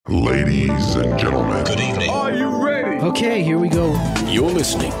Ladies and gentlemen. Good evening. Are you ready? Okay, here we go. You're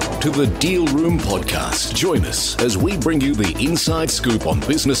listening to the Deal Room Podcast. Join us as we bring you the inside scoop on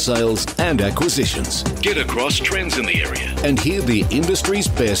business sales and acquisitions. Get across trends in the area and hear the industry's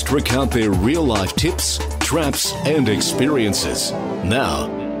best recount their real-life tips, traps, and experiences. Now,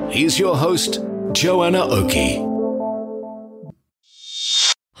 here's your host, Joanna Oakey.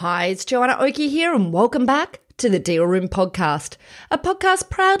 Hi, it's Joanna Oakey here, and welcome back to the Deal Room Podcast, a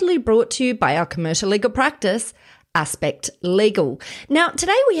podcast proudly brought to you by our commercial legal practice, Aspect Legal. Now,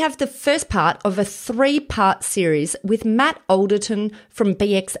 today we have the first part of a three-part series with Matt Alderton from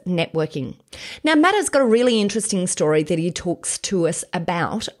BX Networking. Now, Matt has got a really interesting story that he talks to us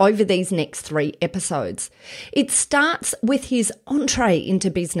about over these next three episodes. It starts with his entree into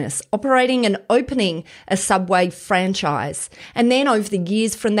business, operating and opening a Subway franchise. And then over the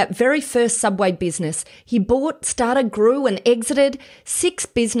years from that very first Subway business, he bought, started, grew and exited 6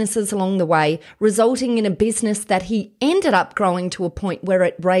 businesses along the way, resulting in a business that he ended up growing to a point where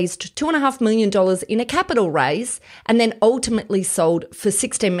it raised $2.5 million in a capital raise and then ultimately sold for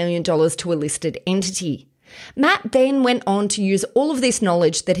 $16 million to a listed entity. Matt then went on to use all of this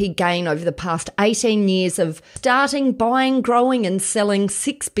knowledge that he gained over the past 18 years of starting, buying, growing and selling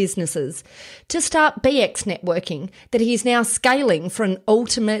 6 businesses to start BX Networking that he's now scaling for an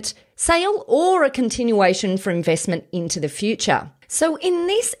ultimate sale or a continuation for investment into the future. So in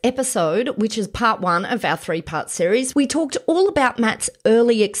this episode, which is part 1 of our 3-part series, we talked all about Matt's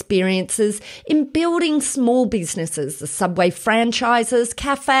early experiences in building small businesses, the Subway franchises,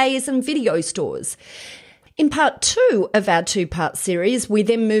 cafes and video stores. In part 2 of our 2-part series, we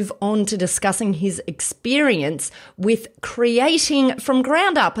then move on to discussing his experience with creating from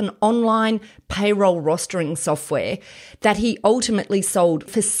ground up an online payroll rostering software that he ultimately sold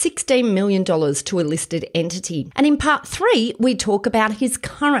for $16 million to a listed entity. And in part 3, we talk about his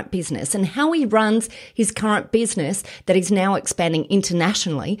current business and how he runs his current business that is now expanding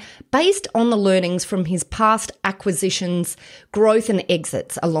internationally based on the learnings from his past acquisitions, growth and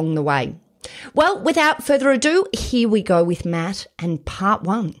exits along the way. Well, without further ado, here we go with Matt and part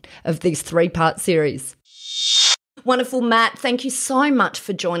 1 of this 3-part series. Wonderful, Matt. Thank you so much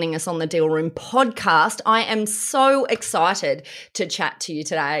for joining us on the Deal Room Podcast. I am so excited to chat to you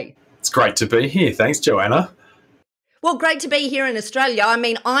today. It's great to be here. Thanks, Joanna. Well, great to be here in Australia. I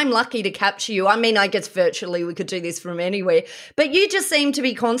mean, I'm lucky to capture you. I mean, I guess virtually we could do this from anywhere. But you just seem to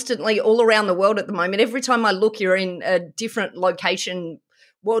be constantly all around the world at the moment. Every time I look, you're in a different location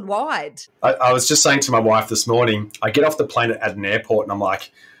worldwide. I was just saying to my wife this morning, I get off the plane at an airport and I'm like,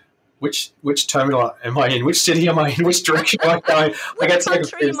 which terminal am I in? Which city am I in? Which direction am I going? Which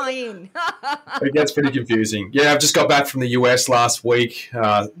country am I in? It gets pretty confusing. Yeah, I've just got back from the US last week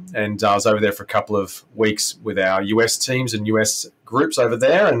and I was over there for a couple of weeks with our US teams and US groups over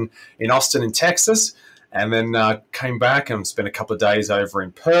there and in Austin in Texas. And then came back and spent a couple of days over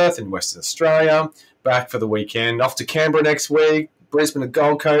in Perth in Western Australia, back for the weekend, off to Canberra next week, Brisbane and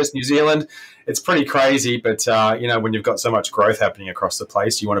Gold Coast, New Zealand. It's pretty crazy, but, when you've got so much growth happening across the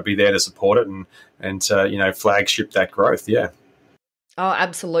place, you want to be there to support it and flagship that growth, yeah. Oh,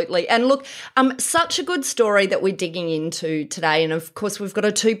 absolutely. And look, such a good story that we're digging into today. And of course, we've got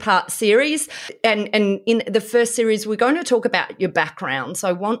a 2-part series. And in the first series, we're going to talk about your background. So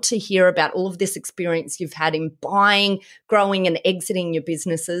I want to hear about all of this experience you've had in buying, growing and exiting your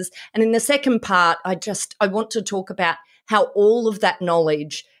businesses. And in the second part, I want to talk about how all of that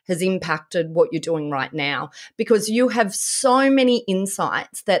knowledge has impacted what you're doing right now, because you have so many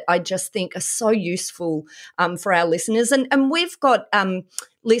insights that I just think are so useful for our listeners. And we've got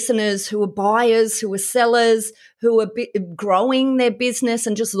listeners who are buyers, who are sellers, who are growing their business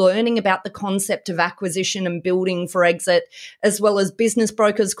and just learning about the concept of acquisition and building for exit, as well as business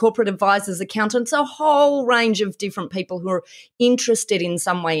brokers, corporate advisors, accountants, a whole range of different people who are interested in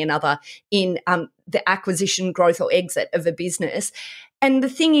some way or another in the acquisition, growth or exit of a business. And the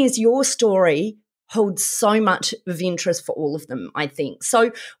thing is, your story holds so much of interest for all of them, I think.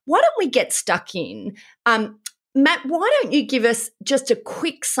 So why don't we get stuck in? Matt, why don't you give us just a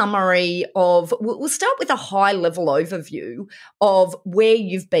quick summary of, we'll start with a high-level overview of where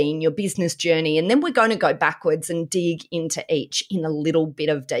you've been, your business journey, and then we're going to go backwards and dig into each in a little bit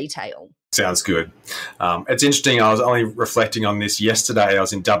of detail. Sounds good. It's interesting. I was only reflecting on this yesterday. I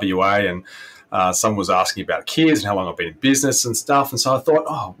was in WA and someone was asking about kids and how long I've been in business and stuff. And so I thought,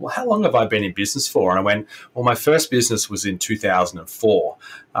 oh, well, how long have I been in business for? And I went, well, my first business was in 2004.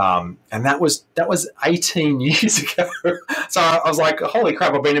 And that was 18 years ago. So I was like, holy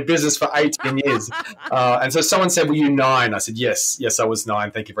crap, I've been in business for 18 years. And so someone said, were you 9? I said, yes, I was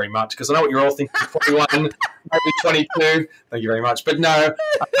 9. Thank you very much. Because I know what you're all thinking, 21, maybe 22. Thank you very much. But no,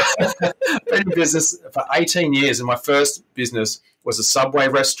 I've been in business for 18 years. And my first business was a Subway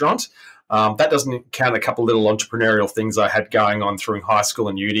restaurant. That doesn't count a couple of little entrepreneurial things I had going on through high school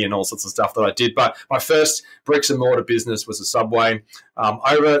and uni and all sorts of stuff that I did. But my first bricks and mortar business was a Subway.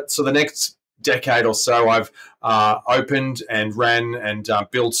 So the next decade or so, I've opened and ran and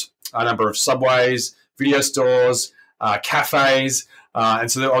built a number of Subways, video stores, cafes. And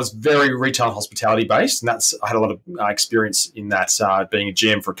so I was very retail and hospitality based. And I had a lot of experience in that, being a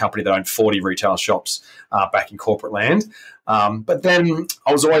GM for a company that owned 40 retail shops back in corporate land. But then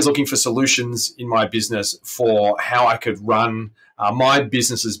I was always looking for solutions in my business for how I could run my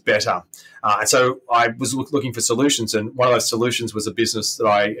businesses better. And so I was looking for solutions. And one of those solutions was a business that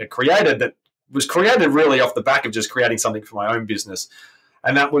I created that was created really off the back of just creating something for my own business.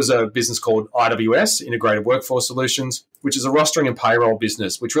 And that was a business called IWS, Integrated Workforce Solutions, which is a rostering and payroll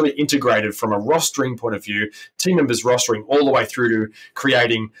business, which really integrated from a rostering point of view, team members rostering all the way through to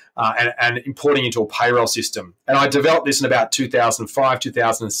creating and importing into a payroll system. And I developed this in about 2005,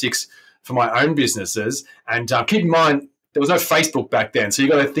 2006 for my own businesses. And keep in mind, there was no Facebook back then. So you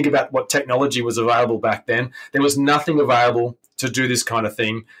got to think about what technology was available back then. There was nothing available to do this kind of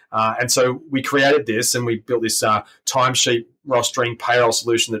thing. And so we created this and we built this timesheet rostering payroll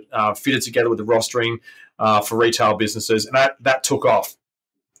solution that fitted together with the rostering for retail businesses. And that took off.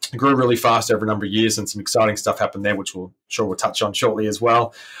 It grew really fast over a number of years and some exciting stuff happened there, which we'll touch on shortly as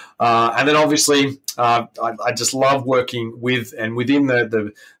well. And then obviously I just love working with and within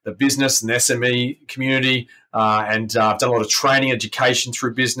the business and SME community. And I've done a lot of training, education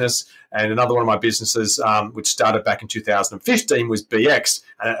through business. And another one of my businesses, which started back in 2015, was BX.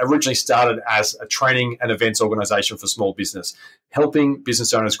 And it originally started as a training and events organisation for small business, helping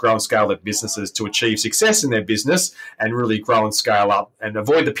business owners grow and scale their businesses to achieve success in their business and really grow and scale up and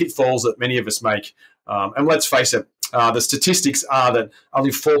avoid the pitfalls that many of us make. And let's face it, the statistics are that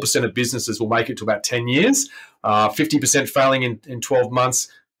only 4% of businesses will make it to about 10 years, 50% failing in 12 months,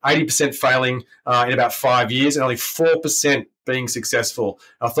 80% failing in about 5 years, and only 4% being successful.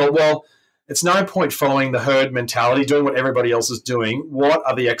 I thought, well, it's no point following the herd mentality, doing what everybody else is doing. What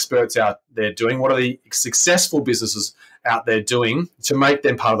are the experts out there doing? What are the successful businesses out there doing to make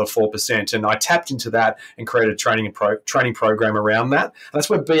them part of the 4%? And I tapped into that and created a training program around that. And that's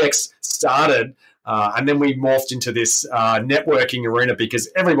where BX started. And then we morphed into this networking arena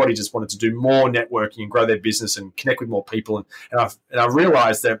because everybody just wanted to do more networking and grow their business and connect with more people. And I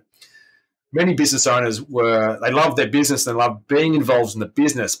realized that many business owners they loved their business and they loved being involved in the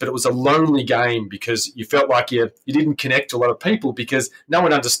business, but it was a lonely game because you felt like you didn't connect to a lot of people because no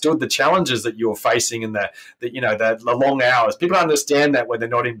one understood the challenges that you were facing and the long hours. People don't understand that when they're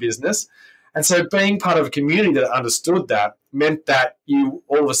not in business. And so being part of a community that understood that meant that you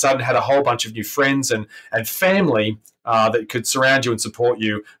all of a sudden had a whole bunch of new friends and family that could surround you and support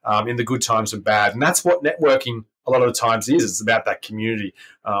you in the good times and bad. And that's what networking a lot of the times is. It's about that community.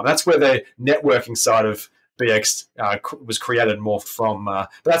 That's where the networking side of BX was created and morphed from. But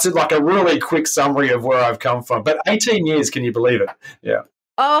that's like a really quick summary of where I've come from. But 18 years, can you believe it? Yeah.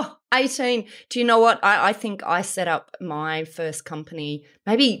 Oh, 18. Do you know what? I think I set up my first company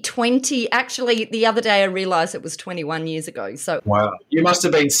maybe 20. Actually, the other day I realised it was 21 years ago. So wow. You must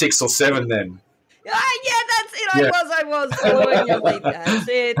have been 6 or 7 then. Yeah, that's it. I was. Oh, that's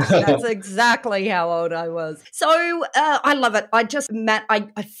it. That's exactly how old I was. So I love it. Matt,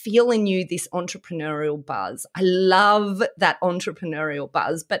 I feel in you this entrepreneurial buzz. I love that entrepreneurial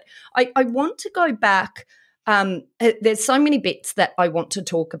buzz. But I want to go back. There's so many bits that I want to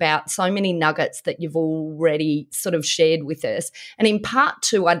talk about, so many nuggets that you've already sort of shared with us. And in part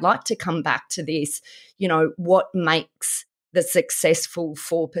 2, I'd like to come back to this, what makes the successful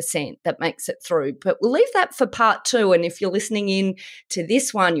 4% that makes it through. But we'll leave that for part 2. And if you're listening in to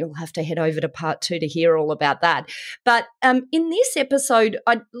this one, you'll have to head over to part 2 to hear all about that. But in this episode,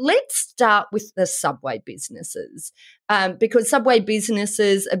 let's start with the Subway businesses because Subway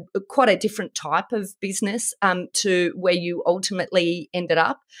businesses are quite a different type of business to where you ultimately ended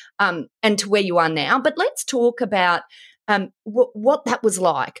up and to where you are now. But let's talk about what that was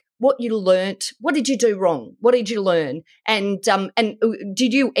like, what you learnt, what did you do wrong, what did you learn, and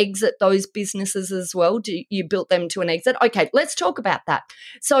did you exit those businesses as well? You built them to an exit? Okay, let's talk about that.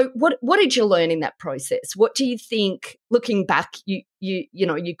 So, what did you learn in that process? What do you think, looking back,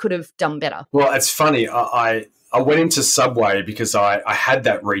 you could have done better? Well, it's funny. I went into Subway because I had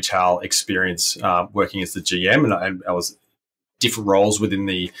that retail experience working as the GM, and I was different roles within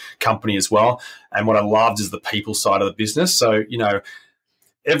the company as well. And what I loved is the people side of the business. So,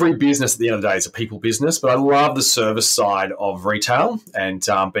 every business at the end of the day is a people business, but I love the service side of retail and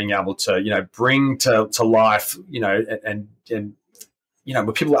being able to, bring to life, and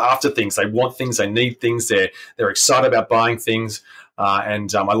when people are after things, they want things, they need things, they're excited about buying things.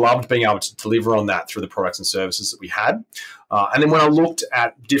 And I loved being able to deliver on that through the products and services that we had. And then when I looked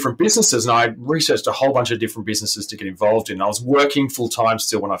at different businesses, and I researched a whole bunch of different businesses to get involved in, I was working full-time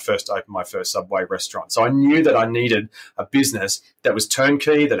still when I first opened my first Subway restaurant. So I knew that I needed a business that was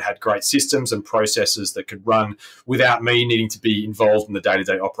turnkey, that had great systems and processes that could run without me needing to be involved in the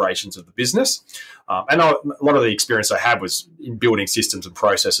day-to-day operations of the business. And a lot of the experience I had was in building systems and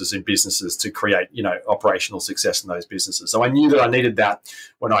processes in businesses to create, operational success in those businesses. So I knew that I needed that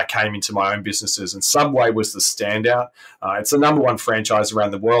when I came into my own businesses, and Subway was the standout. It's the number one franchise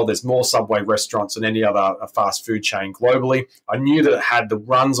around the world. There's more Subway restaurants than any other fast food chain globally. I knew that it had the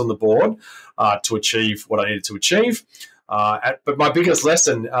runs on the board to achieve what I needed to achieve. But my biggest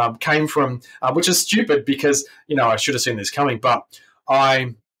lesson came from, which is stupid because, I should have seen this coming, but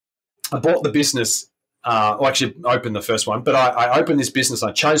I bought the business, actually opened the first one, but I opened this business.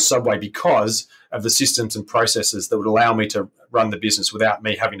 I chose Subway because of the systems and processes that would allow me to run the business without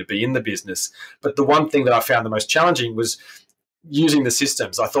me having to be in the business. But the one thing that I found the most challenging was using the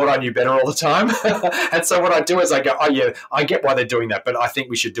systems. I thought I knew better all the time. And so what I do is I go, oh yeah, I get why they're doing that, but I think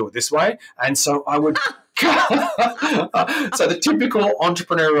we should do it this way. And so I would... So the typical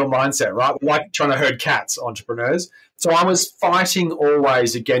entrepreneurial mindset, right? Like trying to herd cats, entrepreneurs. So I was fighting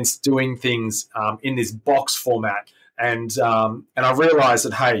always against doing things in this box format. And I realized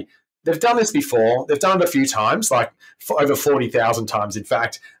that, hey, they've done this before. They've done it a few times, like over 40,000 times, in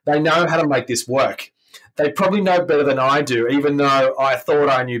fact. They know how to make this work. They probably know better than I do, even though I thought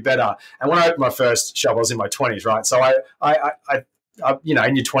I knew better. And when I opened my first shop, I was in my 20s, right? So I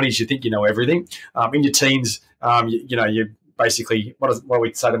in your 20s, you think you know everything. In your teens, you basically, what do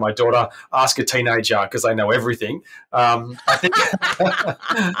we say to my daughter? Ask a teenager because they know everything. I think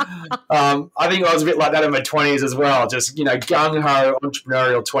I was a bit like that in my 20s as well, just, gung-ho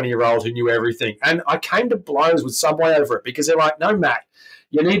entrepreneurial 20-year-old who knew everything. And I came to blows with Subway over it because they're like, no, Matt,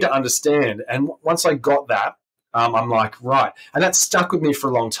 you need to understand. And once I got that, I'm like, right. And that stuck with me for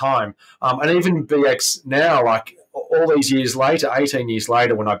a long time. And even BX now, like, all these years later, 18 years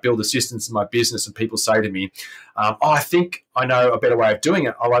later, when I build assistants in my business and people say to me, I think I know a better way of doing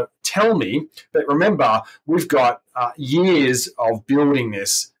it, I'm like, tell me. But remember, we've got years of building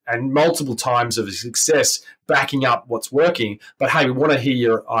this and multiple times of success backing up what's working. But, hey, we want to hear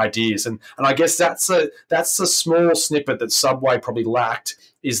your ideas. And I guess that's a small snippet that Subway probably lacked,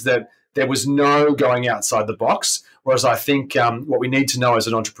 is that there was no going outside the box. Whereas I think what we need to know as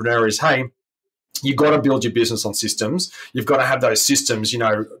an entrepreneur is, hey, you've got to build your business on systems. You've got to have those systems,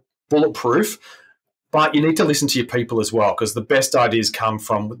 bulletproof. But you need to listen to your people as well, because the best ideas come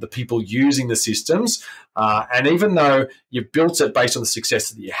from the people using the systems. And even though you've built it based on the success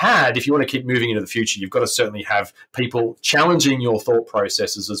that you had, if you want to keep moving into the future, you've got to certainly have people challenging your thought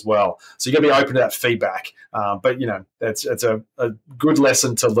processes as well. So you've got to be open to that feedback. But it's a good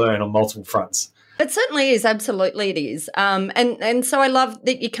lesson to learn on multiple fronts. It certainly is. Absolutely it is. And so I love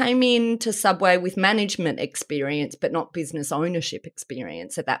that you came into Subway with management experience, but not business ownership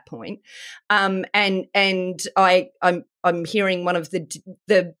experience at that point. And I'm hearing one of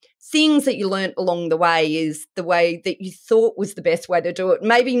the things that you learnt along the way is the way that you thought was the best way to do it.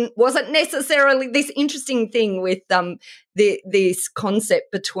 Maybe wasn't necessarily this interesting thing with this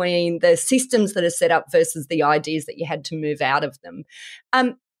concept between the systems that are set up versus the ideas that you had to move out of them.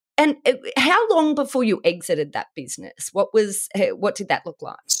 And how long before you exited that business? What did that look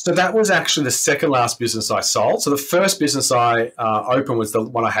like? So that was actually the second last business I sold. So the first business I opened was the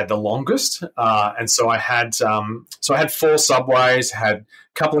one I had the longest, and so I had 4 Subways, had a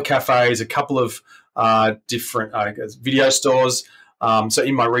couple of cafes, a couple of different video stores. So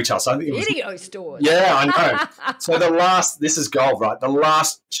in my retail, so I think it was, video stores. Yeah, I know. So this is gold, right? The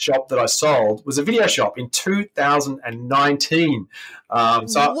last shop that I sold was a video shop in 2019.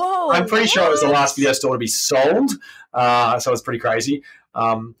 Whoa, I'm pretty sure it was the last video store to be sold. So it's pretty crazy.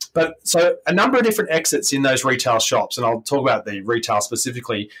 But so a number of different exits in those retail shops, and I'll talk about the retail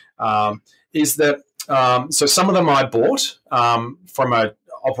specifically, is that So some of them I bought from a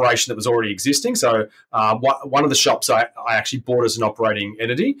operation that was already existing. So one of the shops I actually bought as an operating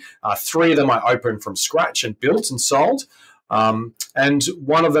entity. 3 of them I opened from scratch and built and sold. And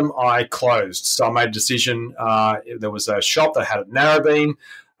one of them I closed. So I made a decision. There was a shop that had at Narrabeen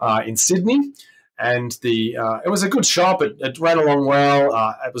in Sydney. And it was a good shop. It ran along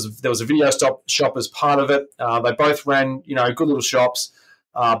well. There was a video shop as part of it. They both ran, good little shops.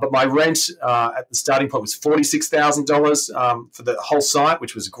 But my rent at the starting point was $46,000 for the whole site,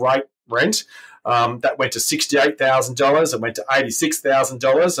 which was great rent. That went to $68,000. It went to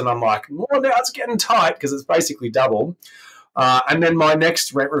 $86,000, and I'm like, well, now it's getting tight because it's basically doubled. And then my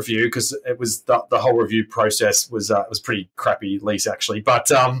next rent review, because it was the whole review process was pretty crappy lease actually.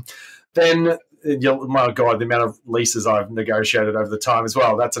 But then. My God, the amount of leases I've negotiated over the time as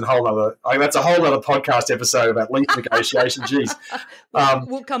well. That's a whole other podcast episode about lease negotiation. Jeez.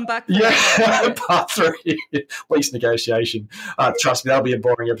 We'll come back. Yeah, part 3, lease negotiation. Trust me, that'll be a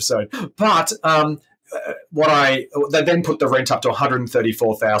boring episode. But they then put the rent up to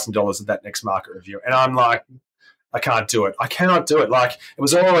 $134,000 at that next market review. And I'm like, I can't do it. I cannot do it. Like, it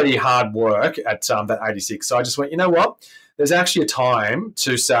was already hard work at that 86. So I just went, you know what? There's actually a time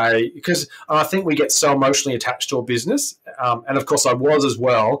to say, because I think we get so emotionally attached to a business, and of course I was as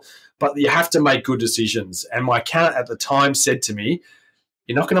well, but you have to make good decisions. And my accountant at the time said to me,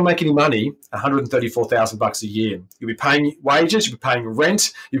 you're not going to make any money, $134,000 a year. You'll be paying wages, you'll be paying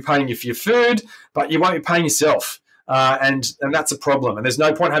rent, you'll be paying for your food, but you won't be paying yourself. And that's a problem. And there's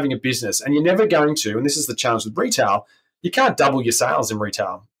no point having a business. And you're never going to, and this is the challenge with retail, you can't double your sales in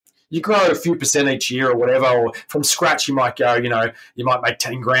retail. You grow a few percent each year or whatever, or from scratch you might go, you might make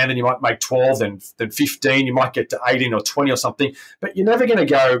 10 grand and you might make 12, then 15, you might get to 18 or 20 or something, but you're never going to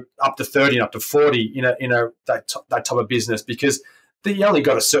go up to 30 and up to 40 that type of business, because you only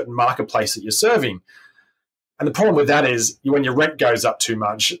got a certain marketplace that you're serving. And the problem with that is when your rent goes up too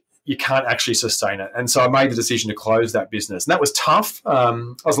much, you can't actually sustain it. And so I made the decision to close that business. And that was tough. I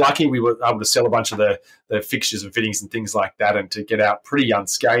was lucky we were able to sell a bunch of the fixtures and fittings and things like that and to get out pretty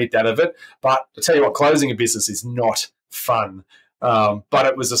unscathed out of it. But to tell you what, closing a business is not fun.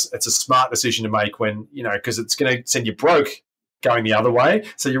 But it's a smart decision to make when, because it's going to send you broke going the other way.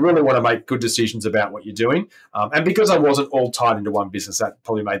 So you really want to make good decisions about what you're doing. And because I wasn't all tied into one business, that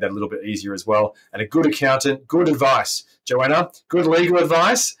probably made that a little bit easier as well. And a good accountant, good advice, Joanna, good legal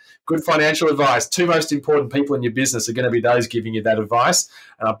advice, good financial advice. 2 most important people in your business are going to be those giving you that advice.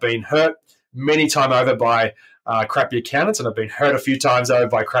 And I've been hurt many times over by crappy accountants, and I've been hurt a few times over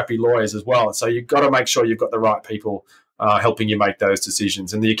by crappy lawyers as well. So you've got to make sure you've got the right people helping you make those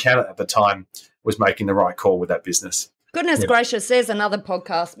decisions. And the accountant at the time was making the right call with that business. Goodness gracious, there's another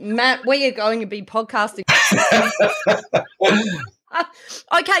podcast. Matt, we are going to be podcasting.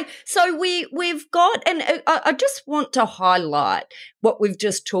 Okay, so we've got, and I just want to highlight what we've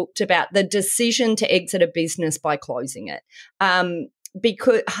just talked about, the decision to exit a business by closing it.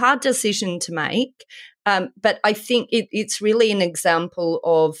 Because hard decision to make, but I think it's really an example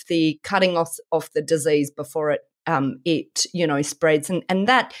of the cutting off the disease before it spreads. And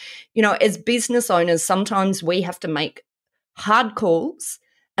that, as business owners, sometimes we have to make hard calls,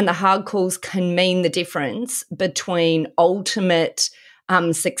 and the hard calls can mean the difference between ultimate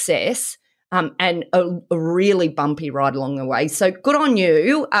success and a really bumpy ride along the way. So good on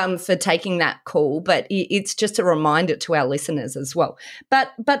you for taking that call, but it's just a reminder to our listeners as well.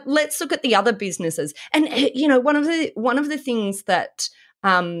 But let's look at the other businesses. And one of the things that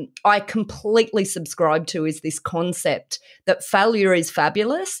I completely subscribe to is this concept that failure is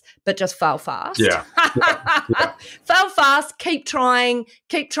fabulous, but just fail fast. Yeah. Fail fast, keep trying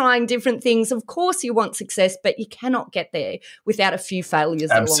different things. Of course you want success, but you cannot get there without a few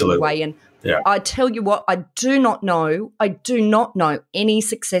failures along the way. And I tell you what, I do not know any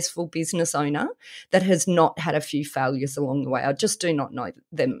successful business owner that has not had a few failures along the way. I just do not know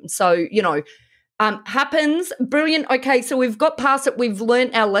them. So, happens. Brilliant. Okay, so we've got past it. We've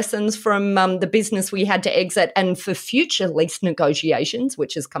learnt our lessons from the business we had to exit, and for future lease negotiations,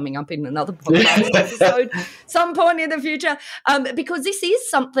 which is coming up in another podcast episode some point in the future, because this is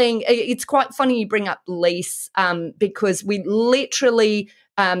something, it's quite funny you bring up lease, because we literally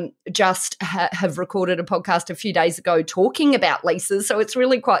just have recorded a podcast a few days ago talking about leases, so it's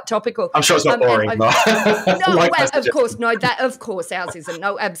really quite topical. I'm sure it's not boring. No, of course ours isn't.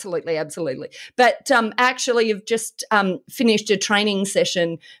 No, absolutely. But actually, you've just finished a training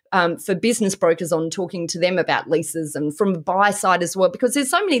session for business brokers on talking to them about leases, and from a buy side as well, because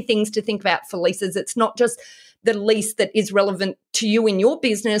there's so many things to think about for leases. It's not just the lease that is relevant to you in your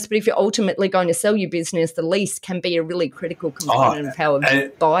business, but if you're ultimately going to sell your business, the lease can be a really critical component of how a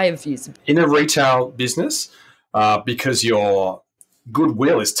buyer views it. In a retail business, because your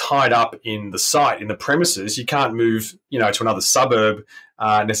goodwill is tied up in the site, in the premises, you can't move, to another suburb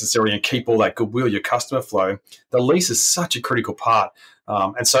necessarily and keep all that goodwill, your customer flow. The lease is such a critical part.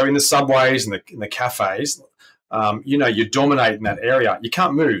 And so in the subways and in the cafes, you dominate in that area. You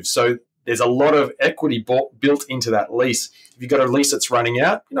can't move. So there's a lot of equity built into that lease. If you've got a lease that's running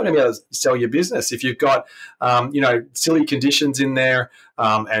out, you're not going to be able to sell your business. If you've got, silly conditions in there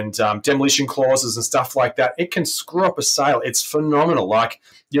and demolition clauses and stuff like that, it can screw up a sale. It's phenomenal. Like,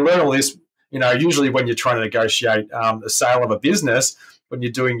 you learn all this, usually when you're trying to negotiate the sale of a business, when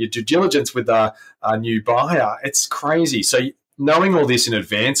you're doing your due diligence with a new buyer, it's crazy. So knowing all this in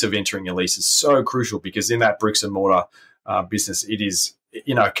advance of entering a lease is so crucial, because in that bricks and mortar business, it is,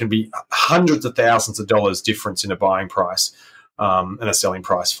 can be hundreds of thousands of dollars difference in a buying price and a selling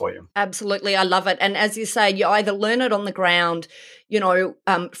price for you. Absolutely. I love it. And as you say, you either learn it on the ground,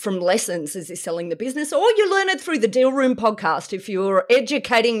 from lessons as you're selling the business, or you learn it through the Deal Room podcast if you're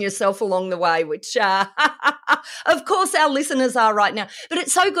educating yourself along the way, which of course our listeners are right now. But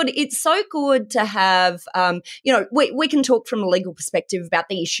it's so good. It's so good to have, we can talk from a legal perspective about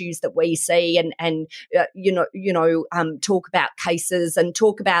the issues that we see and talk about cases and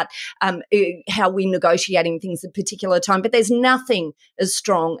talk about how we're negotiating things at a particular time. But there's nothing as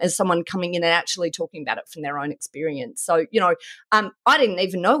strong as someone coming in and actually talking about it from their own experience. So, I didn't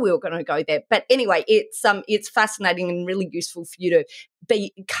even know we were going to go there. But anyway, it's fascinating and really useful for you to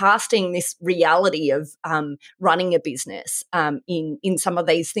be casting this reality of running a business in some of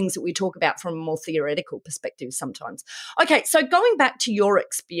these things that we talk about from a more theoretical perspective sometimes. Okay, so going back to your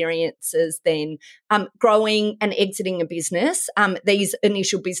experiences then, growing and exiting a business, these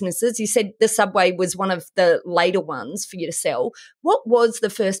initial businesses, you said the Subway was one of the later ones for you to sell. What was the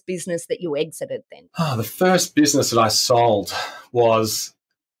first business that you exited then? The first business that I sold was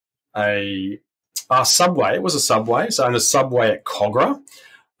a Subway. It was a Subway. So I owned a Subway at Cogra,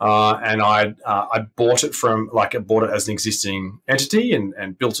 and I bought it bought it as an existing entity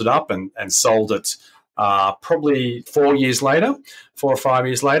and built it up and sold it probably 4 or 5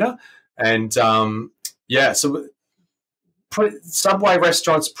 years later. And so Subway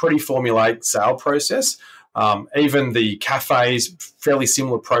restaurants, pretty formulaic sale process. Even the cafes, fairly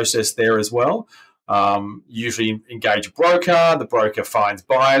similar process there as well. Usually engage a broker. The broker finds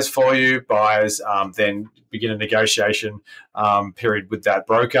buyers for you. Buyers then begin a negotiation period with that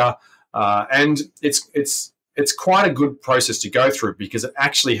broker, and it's quite a good process to go through, because it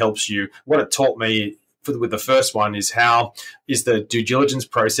actually helps you. What it taught me with the first one is the due diligence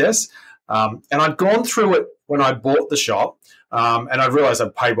process, and I'd gone through it when I bought the shop. And I realised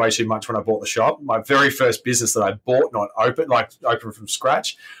I'd paid way too much when I bought the shop. My very first business that I bought, not open from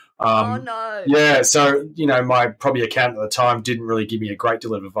scratch. Oh, no. Yeah, so, my probably accountant at the time didn't really give me a great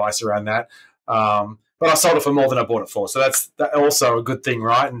deal of advice around that. But I sold it for more than I bought it for. So that's also a good thing,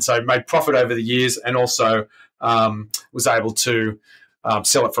 right? And so made profit over the years, and also was able to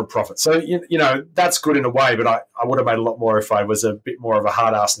sell it for profit. So, that's good in a way, but I would have made a lot more if I was a bit more of a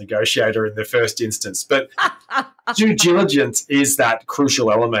hard-ass negotiator in the first instance. But due diligence is that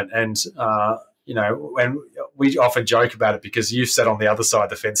crucial element. And, and we often joke about it, because you've sat on the other side of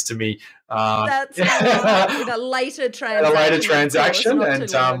the fence to me. That's right, in a later transaction.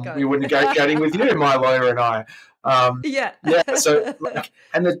 And we were negotiating with you, my lawyer and I. So,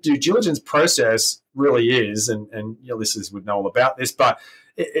 and the due diligence process really is, and your listeners would know all about this, but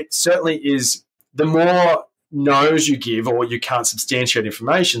it certainly is. The more no's you give, or you can't substantiate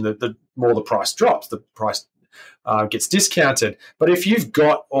information, the more the price drops. The price gets discounted. But if you've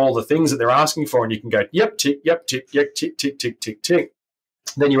got all the things that they're asking for, and you can go, yep, tick, yep, tick, yep, tick, tick, tick, tick, tick,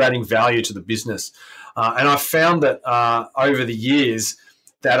 then you're adding value to the business. And I've found that over the years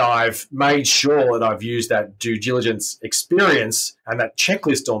that I've made sure that I've used that due diligence experience and that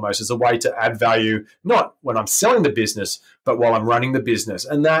checklist almost as a way to add value, not when I'm selling the business, but while I'm running the business.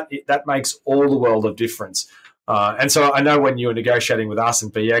 And that makes all the world of difference. And so I know when you were negotiating with us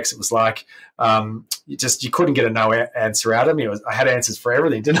and BX, it was like you couldn't get a no answer out of me. I had answers for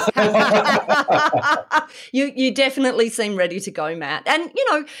everything, didn't I? You definitely seem ready to go, Matt. And,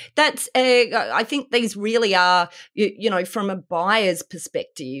 that's I think these really are, from a buyer's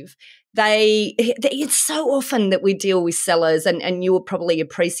perspective, it's so often that we deal with sellers, and you will probably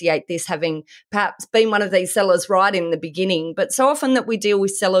appreciate this, having perhaps been one of these sellers right in the beginning, but so often that we deal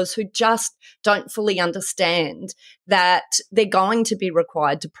with sellers who just don't fully understand that they're going to be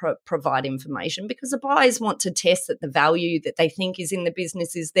required to provide information because the buyers want to test that the value that they think is in the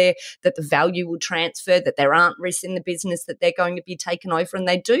business is there, that the value will transfer, that there aren't risks in the business that they're going to be taken over. And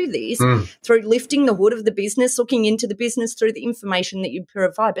they do this through lifting the hood of the business, looking into the business through the information that you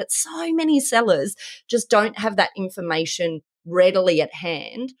provide. But so many sellers just don't have that information readily at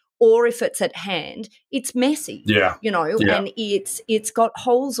hand. Or if it's at hand, it's messy, and it's got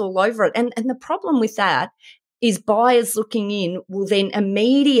holes all over it. And the problem with that is buyers looking in will then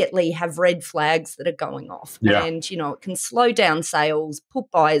immediately have red flags that are going off. Yeah. And, it can slow down sales, put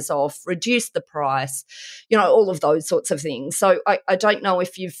buyers off, reduce the price, all of those sorts of things. So I don't know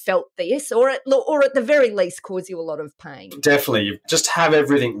if you've felt this or at the very least cause you a lot of pain. Definitely. You just have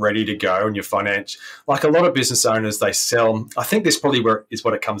everything ready to go in your finance. Like a lot of business owners, they sell. I think this probably is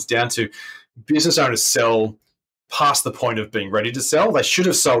what it comes down to. Business owners sell past the point of being ready to sell. They should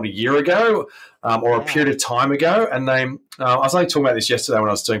have sold a year ago or a period of time ago. And I was only talking about this yesterday when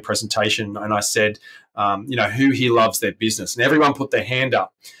I was doing a presentation, and I said, who here loves their business? And everyone put their hand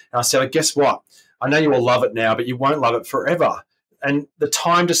up. And I said, guess what? I know you will love it now, but you won't love it forever. And the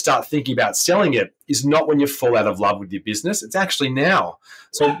time to start thinking about selling it is not when you fall out of love with your business. It's actually now.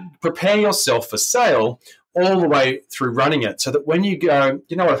 So prepare yourself for sale all the way through running it so that when you go,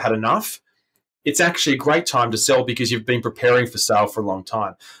 I've had enough, it's actually a great time to sell because you've been preparing for sale for a long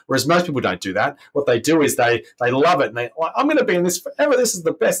time. Whereas most people don't do that. What they do is they love it and I'm going to be in this forever. This is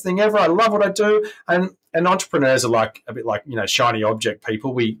the best thing ever. I love what I do. And entrepreneurs are a bit like shiny object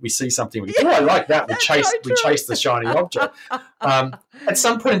people. We see something, we go, I like that. We chase the shiny object. At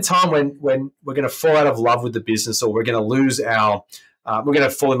some point in time when we're going to fall out of love with the business, or we're going to lose we're going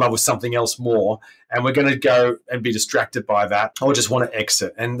to fall in love with something else more, and we're going to go and be distracted by that, or just want to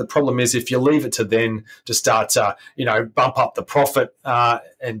exit. And the problem is, if you leave it to then to start to, bump up the profit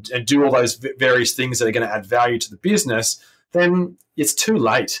and do all those various things that are going to add value to the business, then it's too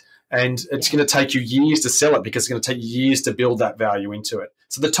late. And it's going to take you years to sell it because it's going to take you years to build that value into it.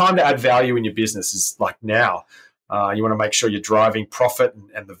 So the time to add value in your business is like now. You want to make sure you're driving profit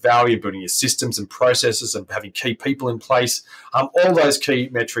and the value, building your systems and processes and having key people in place, all those key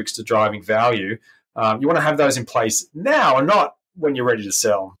metrics to driving value. You want to have those in place now and not when you're ready to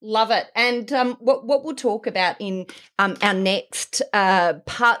sell. Love it. And what we'll talk about in our next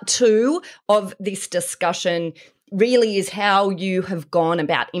part 2 of this discussion really is how you have gone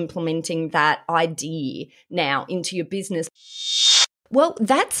about implementing that idea now into your business. Well,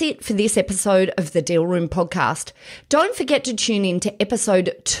 that's it for this episode of the Deal Room podcast. Don't forget to tune in to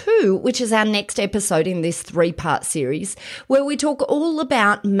episode 2, which is our next episode in this 3-part series, where we talk all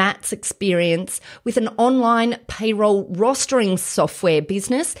about Matt's experience with an online payroll rostering software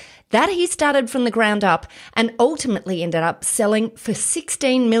business that he started from the ground up and ultimately ended up selling for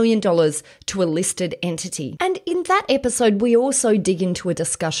 $16 million to a listed entity. And in that episode, we also dig into a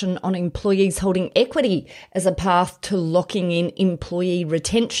discussion on employees holding equity as a path to locking in employee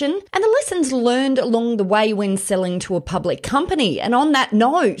retention and the lessons learned along the way when selling to a public company. And on that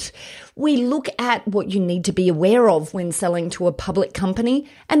note, we look at what you need to be aware of when selling to a public company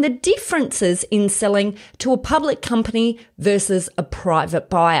and the differences in selling to a public company versus a private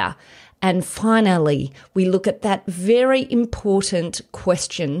buyer. And finally, we look at that very important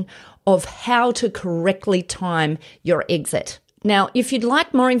question of how to correctly time your exit. Now, if you'd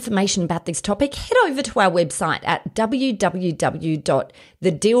like more information about this topic, head over to our website at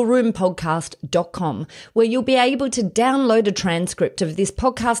www.thedealroompodcast.com, where you'll be able to download a transcript of this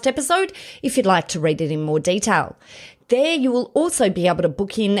podcast episode if you'd like to read it in more detail. There you will also be able to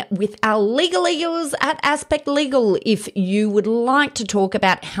book in with our legal eagles at Aspect Legal if you would like to talk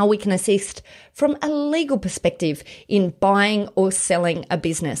about how we can assist from a legal perspective in buying or selling a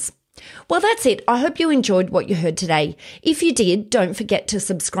business. Well, that's it. I hope you enjoyed what you heard today. If you did, don't forget to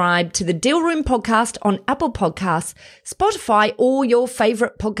subscribe to the Deal Room podcast on Apple Podcasts, Spotify, or your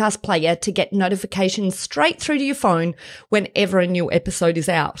favorite podcast player to get notifications straight through to your phone whenever a new episode is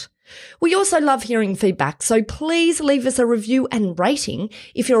out. We also love hearing feedback, so please leave us a review and rating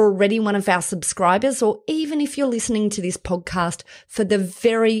if you're already one of our subscribers, or even if you're listening to this podcast for the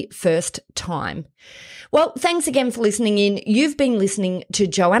very first time. Well, thanks again for listening in. You've been listening to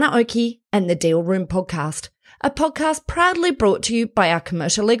Joanna Oakey and the Deal Room podcast, a podcast proudly brought to you by our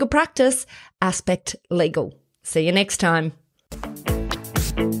commercial legal practice, Aspect Legal. See you next time.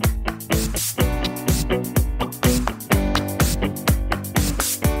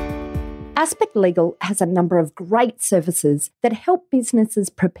 Aspect Legal has a number of great services that help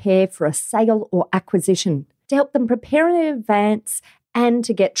businesses prepare for a sale or acquisition, to help them prepare in advance and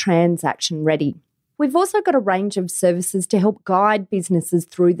to get transaction ready. We've also got a range of services to help guide businesses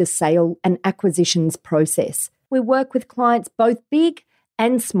through the sale and acquisitions process. we work with clients both big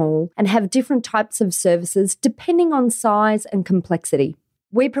and small and have different types of services depending on size and complexity.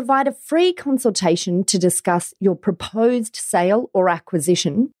 We provide a free consultation to discuss your proposed sale or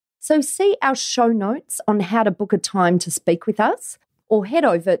acquisition. So see our show notes on how to book a time to speak with us, or head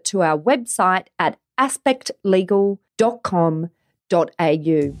over to our website at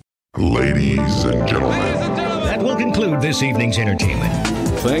aspectlegal.com.au. Ladies and gentlemen, that will conclude this evening's entertainment.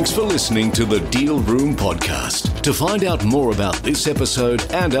 Thanks for listening to the Deal Room Podcast. To find out more about this episode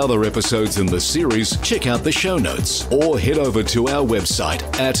and other episodes in the series, check out the show notes or head over to our website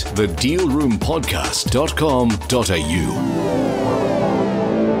at thedealroompodcast.com.au.